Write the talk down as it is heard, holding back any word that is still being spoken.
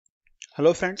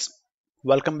Hello friends,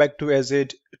 welcome back to Azure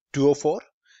 204,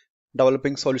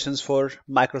 developing solutions for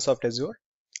Microsoft Azure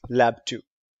Lab 2.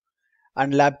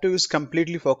 And Lab 2 is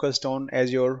completely focused on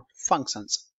Azure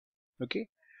Functions. Okay,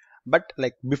 but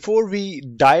before we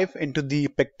dive into the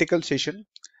practical session,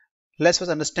 let's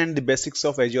first understand the basics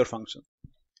of Azure Function.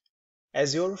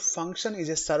 Azure Function is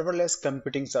a serverless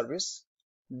computing service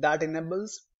that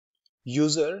enables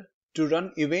user to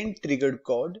run event-triggered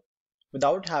code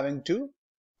without having to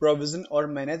provision or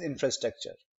manage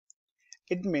infrastructure.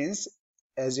 It means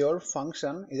Azure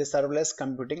Function is a serverless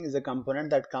computing is a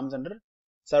component that comes under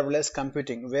serverless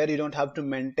computing where you don't have to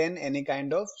maintain any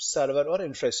kind of server or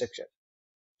infrastructure.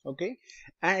 Okay,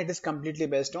 and it is completely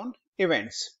based on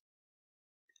events.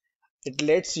 It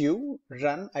lets you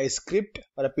run a script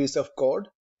or a piece of code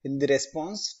in the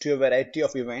response to a variety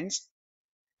of events.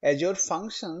 Azure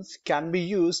Functions can be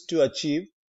used to achieve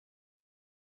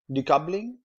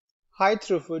decoupling, high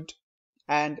throughput,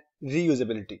 and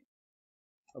reusability.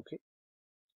 Okay.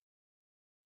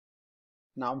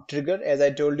 Now trigger, as I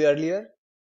told you earlier,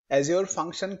 Azure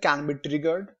Function can be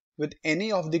triggered with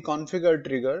any of the configured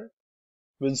trigger.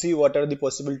 We'll see what are the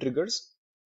possible triggers,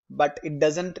 but it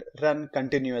doesn't run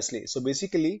continuously. So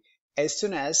basically, as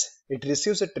soon as it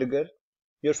receives a trigger,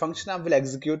 your function app will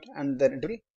execute and then it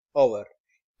will over.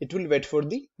 It will wait for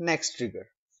the next trigger.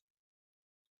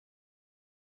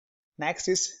 Next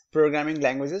is programming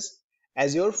languages.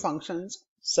 Azure Functions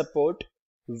support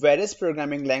various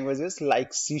programming languages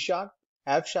like C#,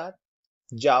 F#,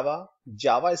 Java,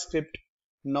 JavaScript,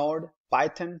 Node,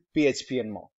 Python, PHP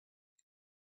and more.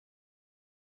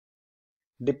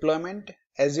 Deployment.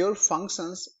 Azure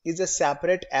Functions is a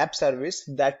separate app service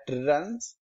that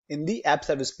runs in the app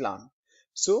service plan.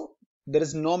 So there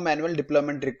is no manual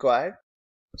deployment required.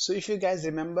 So if you guys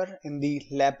remember in the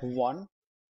lab 1,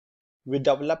 we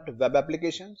developed web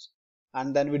applications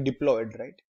and then we deployed,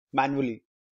 right, manually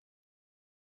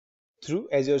through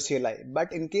Azure CLI.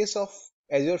 But in case of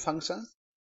Azure Functions,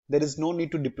 there is no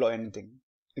need to deploy anything.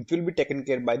 It will be taken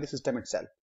care by the system itself.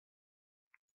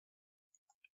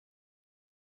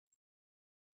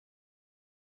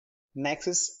 Next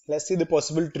is, let's see the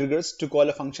possible triggers to call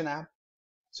a function app.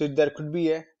 So there could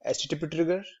be a HTTP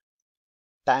trigger,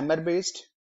 timer based,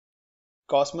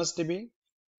 Cosmos DB,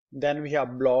 then we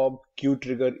have blob, queue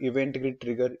trigger, event grid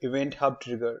trigger, event hub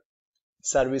trigger,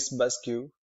 service bus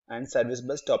queue, and service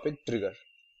bus topic trigger.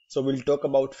 So we'll talk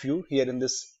about few here in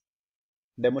this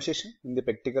demo session, in the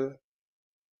practical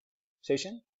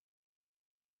session.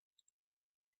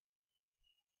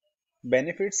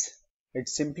 Benefits: it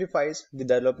simplifies the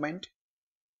development.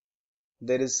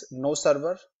 There is no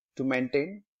server to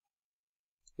maintain.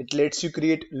 It lets you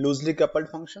create loosely coupled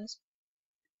functions,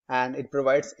 and it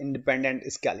provides independent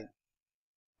scaling.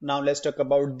 Now let's talk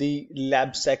about the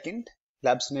lab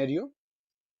scenario.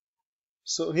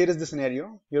 So here is the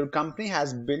scenario. Your company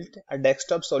has built a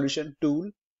desktop solution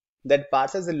tool that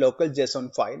parses a local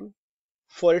JSON file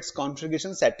for its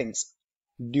configuration settings.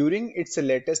 During its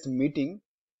latest meeting,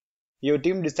 your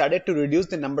team decided to reduce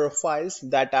the number of files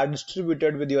that are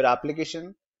distributed with your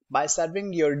application by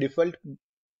serving your default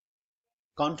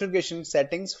configuration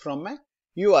settings from a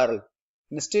URL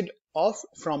instead of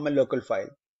from a local file.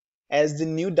 As the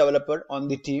new developer on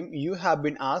the team, you have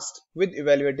been asked with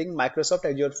evaluating Microsoft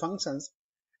Azure Functions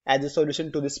as a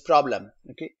solution to this problem.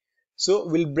 Okay, so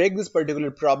we'll break this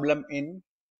particular problem in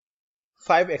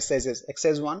 5 exercises.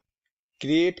 Exercise 1,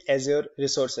 create Azure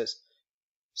resources.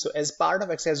 So as part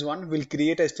of exercise 1, we'll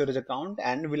create a storage account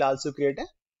and we'll also create a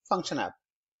function app.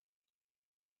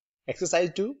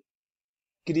 Exercise 2,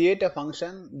 create a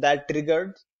function that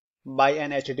triggered by an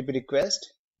HTTP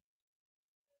request.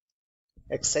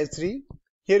 Exercise 3,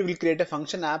 here we'll create a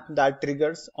function app that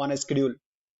triggers on a schedule,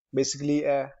 basically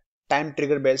a time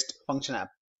trigger based function app.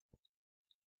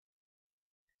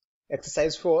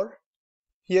 Exercise 4,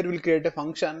 here we'll create a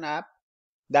function app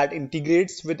that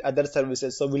integrates with other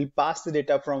services. So we'll pass the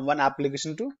data from one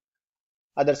application to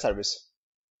other service.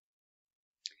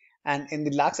 And in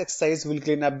the last exercise, we'll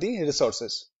clean up the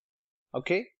resources.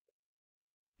 Okay.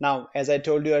 Now, as I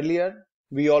told you earlier,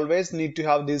 we always need to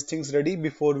have these things ready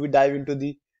before we dive into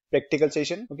the practical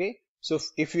session. Okay. So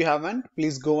if you haven't,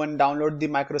 please go and download the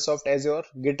Microsoft Azure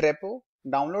GItRepo,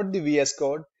 download the VS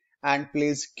Code, and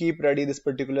please keep ready this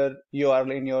particular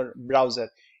URL in your browser.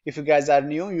 If you guys are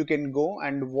new, you can go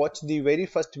and watch the very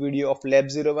first video of Lab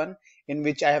 01 in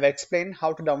which I have explained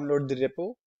how to download the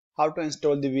repo, how to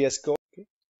install the VS Code. Okay.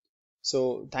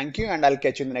 So thank you, and I'll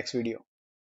catch you in the next video.